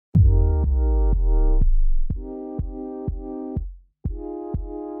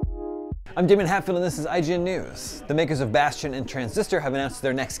I'm Damon Hatfield and this is IGN News. The makers of Bastion and Transistor have announced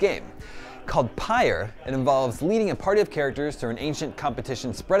their next game. Called Pyre, it involves leading a party of characters through an ancient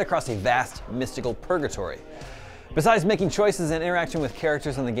competition spread across a vast, mystical purgatory. Besides making choices and interacting with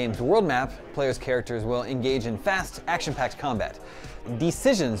characters on the game's world map, players' characters will engage in fast, action-packed combat.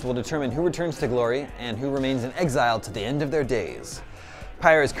 Decisions will determine who returns to glory and who remains in exile to the end of their days.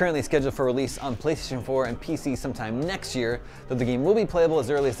 Pyre is currently scheduled for release on PlayStation 4 and PC sometime next year, though the game will be playable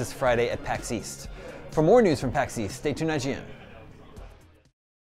as early as this Friday at PAX East. For more news from PAX East, stay tuned IGN.